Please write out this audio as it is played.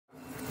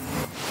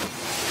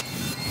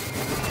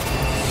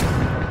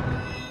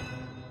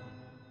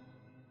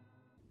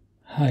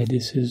Hi,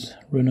 this is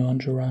Renaud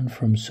Anjoran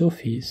from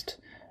Sophist,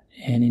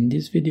 and in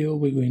this video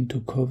we're going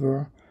to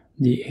cover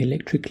the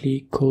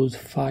electrically caused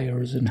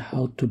fires and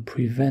how to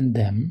prevent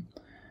them,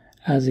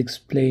 as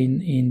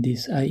explained in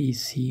this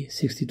IEC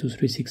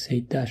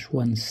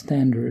 62368-1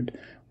 standard,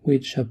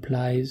 which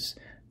applies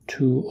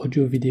to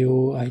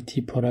audio-video,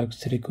 IT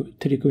products,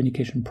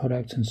 telecommunication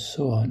products, and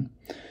so on.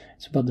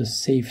 It's about the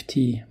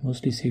safety,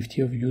 mostly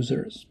safety of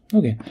users.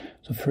 Okay,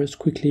 so first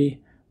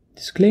quickly,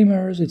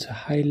 disclaimers. It's a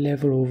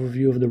high-level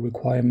overview of the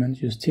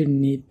requirements. You still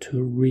need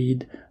to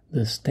read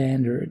the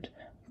standard,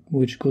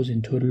 which goes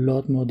into a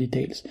lot more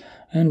details.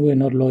 And we're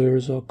not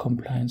lawyers or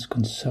compliance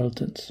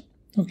consultants.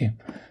 Okay,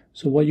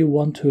 so what you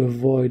want to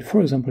avoid, for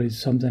example, is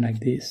something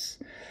like this.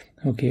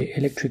 Okay,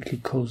 electrically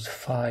caused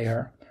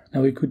fire.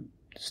 Now we could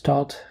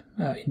start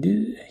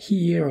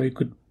here, or you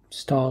could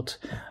start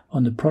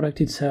on the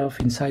product itself,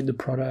 inside the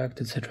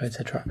product, etc.,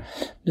 etc.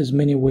 There's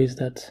many ways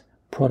that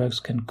products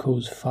can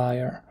cause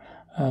fire.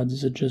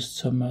 These are just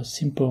some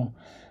simple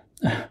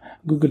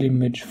Google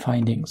image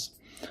findings.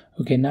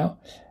 Okay, now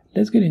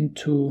let's get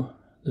into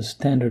the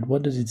standard.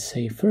 What does it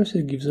say? First,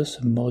 it gives us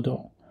a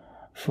model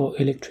for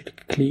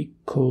electrically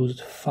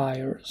caused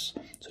fires.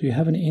 So you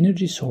have an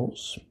energy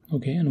source,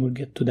 okay, and we'll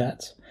get to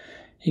that.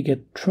 It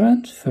gets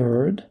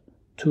transferred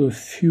to a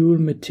fuel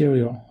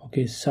material,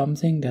 okay,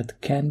 something that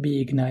can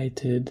be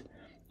ignited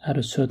at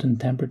a certain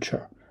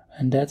temperature.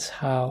 And that's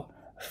how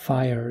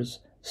fires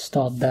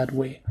start that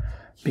way,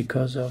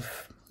 because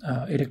of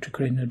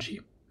electrical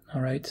energy, all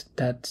right,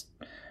 that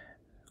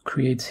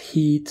creates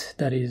heat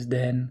that is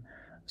then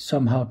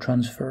somehow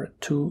transferred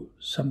to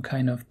some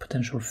kind of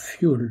potential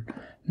fuel.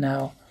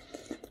 Now,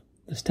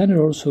 the standard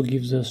also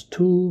gives us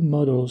two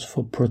models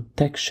for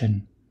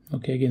protection,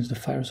 okay, against the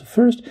fire. So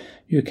first,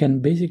 you can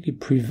basically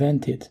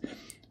prevent it.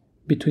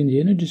 Between the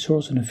energy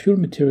source and the fuel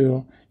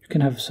material, you can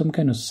have some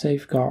kind of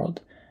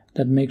safeguard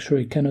that makes sure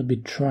it cannot be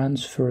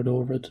transferred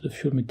over to the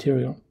fuel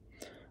material.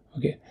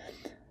 Okay.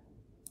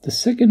 The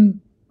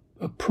second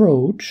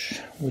approach,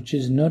 which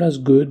is not as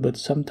good, but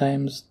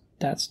sometimes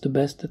that's the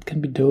best that can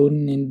be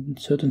done in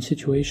certain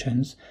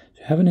situations.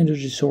 You have an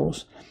energy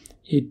source.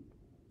 It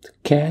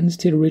can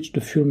still reach the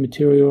fuel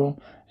material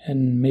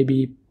and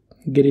maybe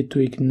get it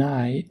to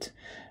ignite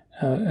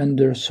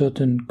under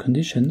certain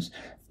conditions,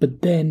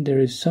 but then there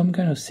is some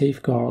kind of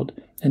safeguard,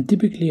 and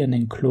typically an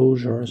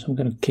enclosure, some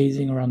kind of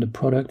casing around the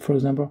product, for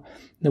example,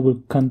 that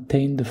will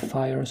contain the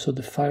fire, so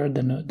the fire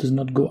then does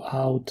not go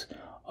out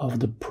of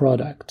the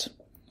product,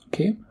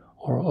 okay,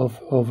 or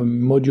of a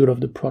module of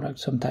the product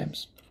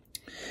sometimes.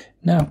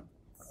 Now,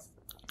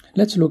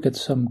 let's look at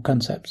some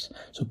concepts.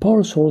 So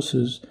power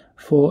sources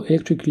for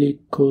electrically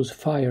caused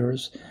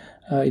fires,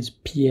 it's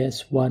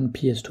PS1,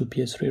 PS2,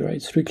 PS3, right?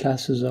 It's three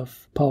classes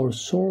of power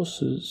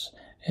sources,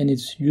 and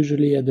it's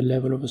usually at the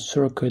level of a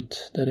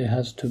circuit that it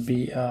has to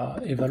be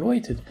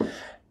evaluated.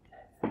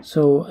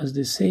 So as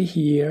they say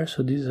here,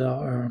 so these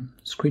are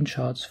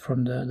screenshots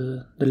from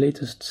the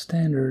latest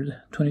standard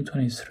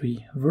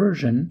 2023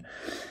 version.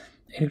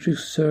 Electric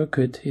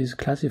circuit is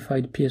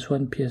classified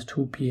PS1,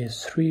 PS2,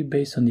 PS3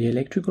 based on the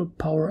electrical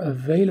power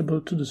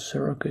available to the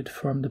circuit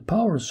from the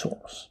power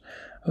source.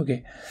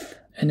 Okay,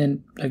 and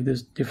then like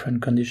there's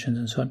different conditions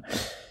and so on.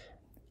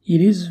 It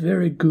is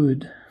very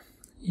good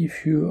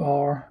if you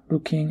are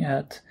looking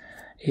at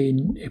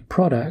a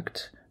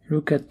product,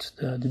 look at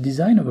the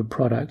design of a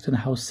product and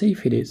how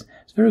safe it is.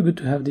 It's very good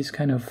to have this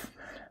kind of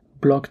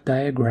block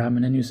diagram,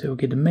 and then you say,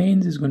 okay, the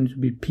mains is going to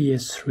be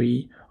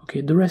PS3.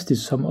 Okay, the rest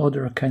is some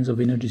other kinds of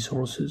energy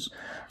sources,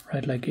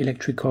 right? Like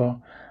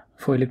electrical,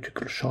 for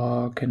electrical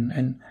shock,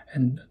 and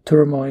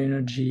thermal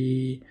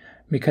energy,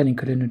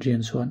 mechanical energy,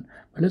 and so on.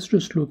 But let's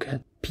just look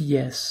at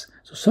PS.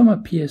 So some are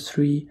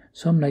PS3,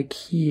 some like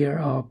here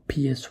are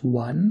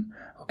PS1.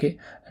 Okay,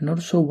 and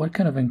also what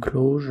kind of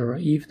enclosure,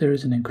 if there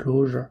is an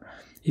enclosure.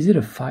 Is it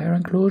a fire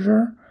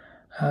enclosure?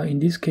 In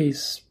this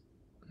case,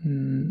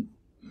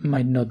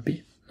 might not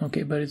be.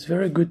 Okay, but it's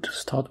very good to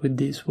start with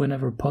this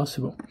whenever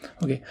possible.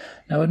 Okay,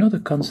 now another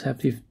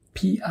concept is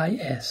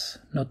PIS,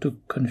 not to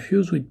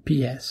confuse with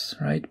PS,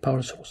 right?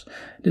 Power source.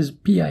 This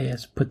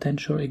PIS,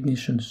 potential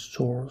ignition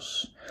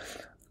source.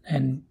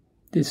 And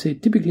they say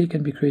typically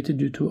can be created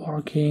due to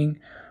arcing,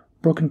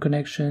 broken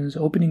connections,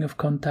 opening of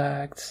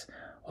contacts,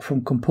 or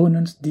from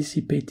components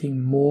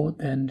dissipating more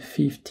than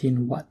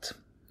 15 watt.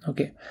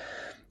 Okay,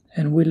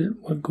 and we'll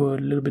go a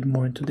little bit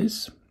more into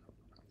this.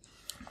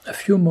 A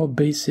few more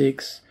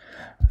basics.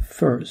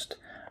 First,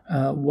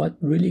 what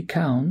really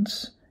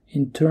counts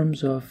in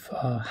terms of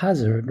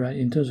hazard, right,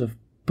 in terms of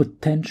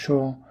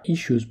potential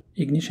issues,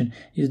 ignition,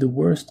 is the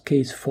worst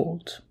case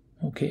fault.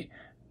 Okay,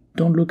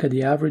 don't look at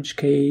the average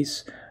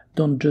case,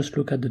 don't just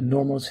look at the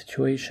normal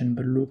situation,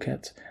 but look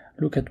at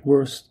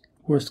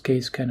worst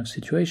case kind of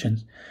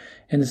situations.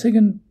 And the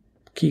second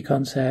key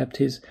concept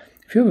is,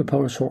 if you have a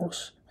power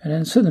source and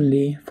then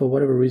suddenly, for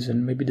whatever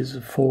reason, maybe there's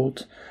a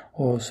fault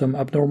or some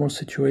abnormal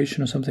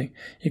situation or something,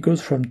 it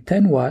goes from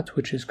 10 watt,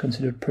 which is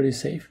considered pretty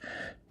safe,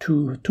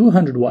 to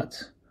 200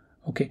 watts.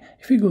 Okay,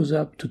 if it goes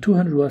up to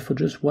 200 watts for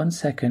just 1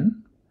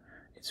 second,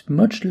 it's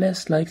much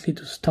less likely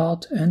to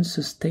start and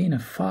sustain a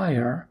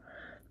fire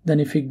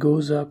than if it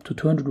goes up to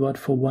 200 watts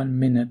for 1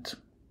 minute.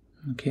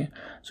 Okay,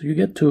 so you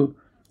get to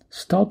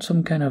start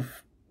some kind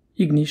of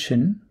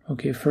ignition.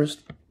 Okay,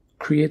 first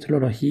create a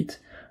lot of heat,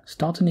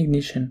 start an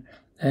ignition,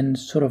 and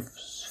sort of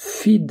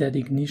feed that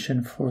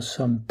ignition for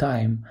some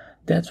time.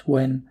 That's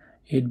when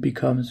it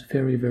becomes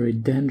very, very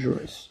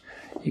dangerous.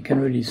 You can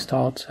really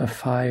start a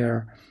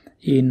fire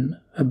in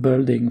a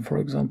building, for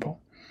example.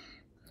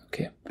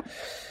 Okay.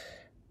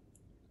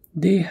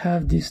 They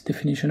have this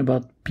definition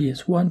about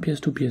PS1,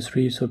 PS2,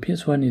 PS3. So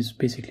PS1 is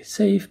basically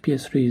safe,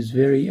 PS3 is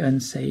very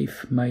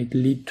unsafe, might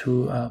lead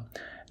to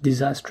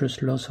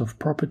disastrous loss of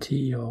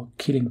property or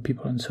killing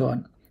people and so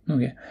on.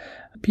 Okay,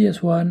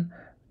 PS1,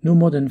 no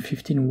more than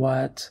 15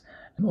 watts,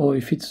 or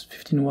if it's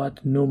 15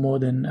 watts, no more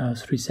than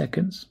 3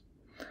 seconds.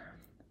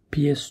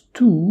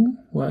 PS2,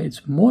 well,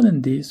 it's more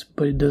than this,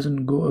 but it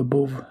doesn't go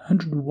above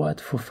 100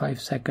 watts for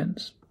 5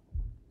 seconds.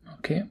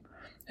 Okay,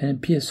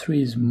 and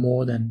PS3 is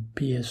more than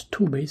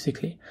PS2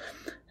 basically.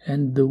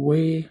 And the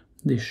way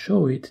they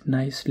show it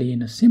nicely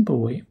in a simple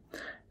way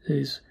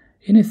is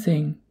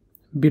anything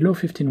below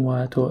 15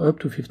 watt or up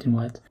to 15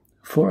 watt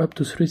for up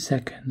to 3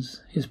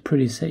 seconds is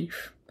pretty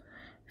safe.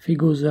 If it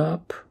goes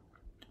up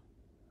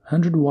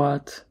 100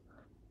 watt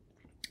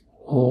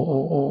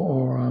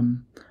or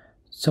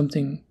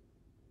something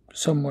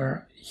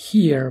somewhere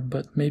here,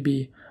 but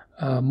maybe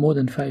more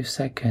than 5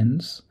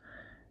 seconds,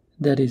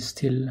 that is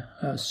still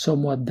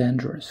somewhat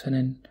dangerous. And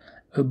then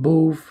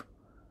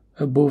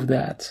above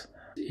that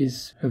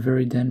is a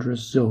very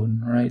dangerous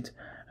zone, right?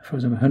 For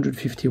example,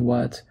 150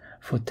 watt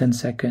for 10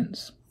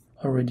 seconds,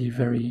 already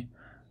very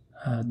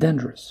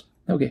dangerous.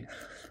 Okay,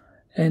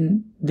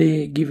 and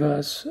they give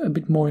us a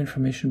bit more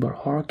information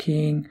about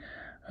arcing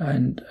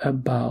and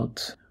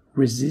about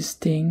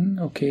resisting.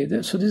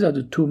 Okay, so these are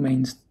the two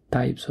main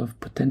types of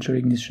potential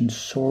ignition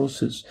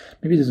sources.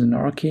 Maybe there's an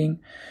arcing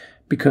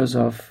because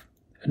of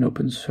an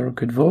open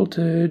circuit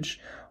voltage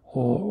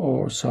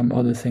or some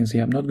other things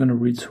here. I'm not going to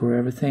read through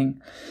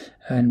everything.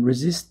 And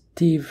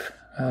resistive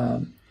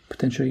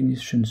potential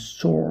ignition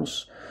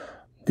source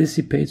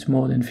dissipates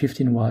more than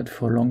 15 watt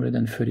for longer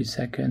than 30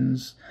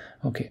 seconds.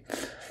 Okay,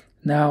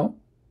 now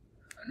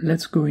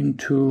let's go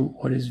into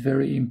what is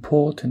very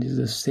important, is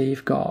the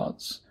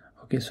safeguards.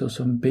 Okay, so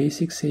some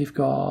basic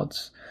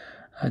safeguards.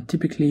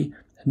 Typically,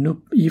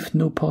 if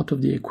no part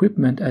of the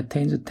equipment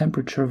attains a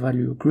temperature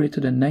value greater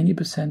than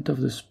 90%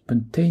 of the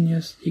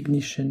spontaneous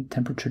ignition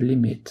temperature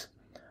limit.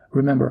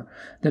 Remember,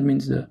 that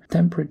means the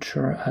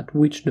temperature at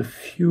which the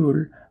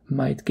fuel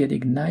might get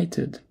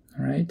ignited,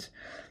 right?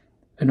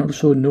 And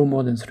also no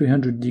more than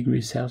 300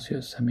 degrees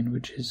Celsius,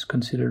 which is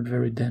considered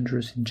very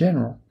dangerous in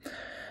general.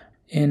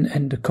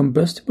 And the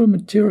combustible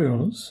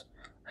materials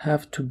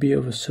have to be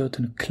of a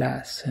certain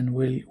class, and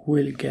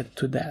we'll get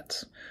to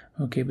that.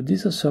 Okay, but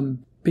these are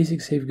some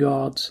basic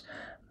safeguards.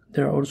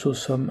 There are also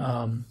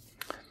some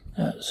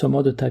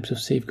other types of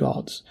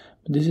safeguards.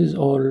 But this is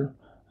all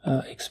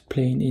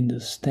explained in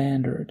the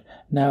standard.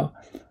 Now,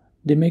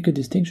 they make a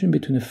distinction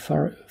between a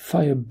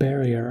fire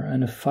barrier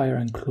and a fire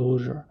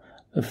enclosure.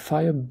 A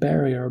fire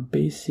barrier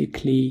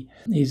basically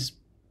is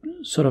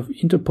sort of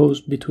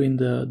interposed between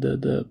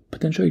the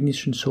potential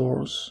ignition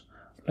source,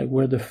 like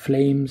where the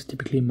flames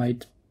typically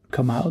might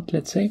come out,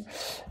 let's say,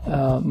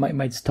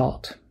 might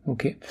start,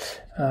 okay,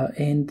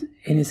 and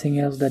anything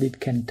else that it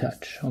can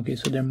touch. Okay,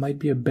 so there might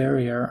be a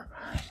barrier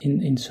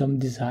in some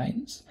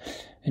designs.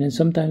 And then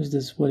sometimes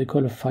there's what they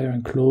call a fire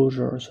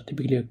enclosure, so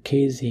typically a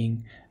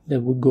casing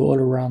that would go all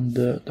around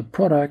the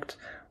product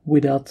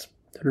without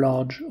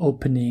large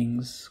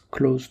openings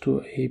close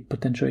to a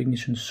potential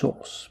ignition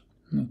source.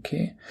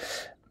 Okay,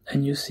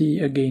 and you see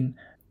again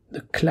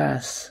the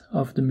class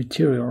of the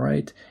material,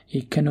 right?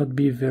 It cannot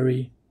be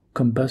very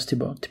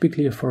combustible.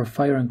 Typically for a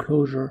fire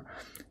enclosure,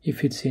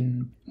 if it's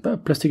in a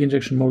plastic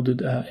injection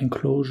molded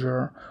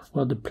enclosure,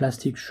 well, the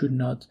plastic should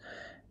not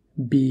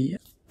be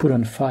put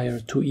on fire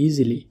too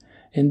easily.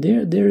 And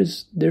there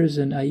is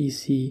an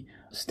IEC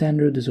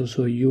standard, there's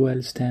also a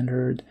UL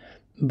standard,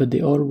 but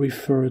they all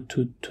refer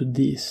to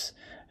this,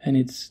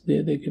 and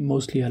they're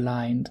mostly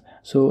aligned.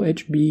 So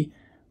HB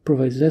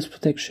provides less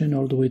protection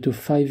all the way to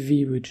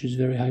 5V, which is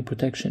very high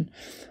protection.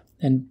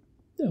 And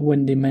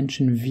when they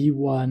mention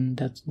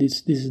V1,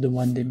 this is the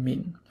one they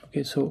mean.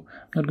 Okay, so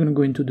I'm not going to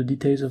go into the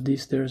details of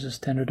this. There's a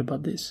standard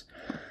about this.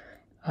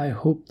 I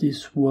hope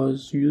this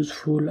was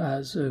useful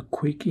as a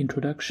quick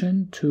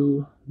introduction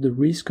to the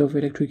risk of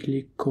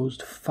electrically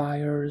caused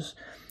fires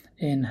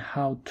and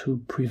how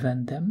to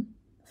prevent them.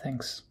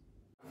 Thanks.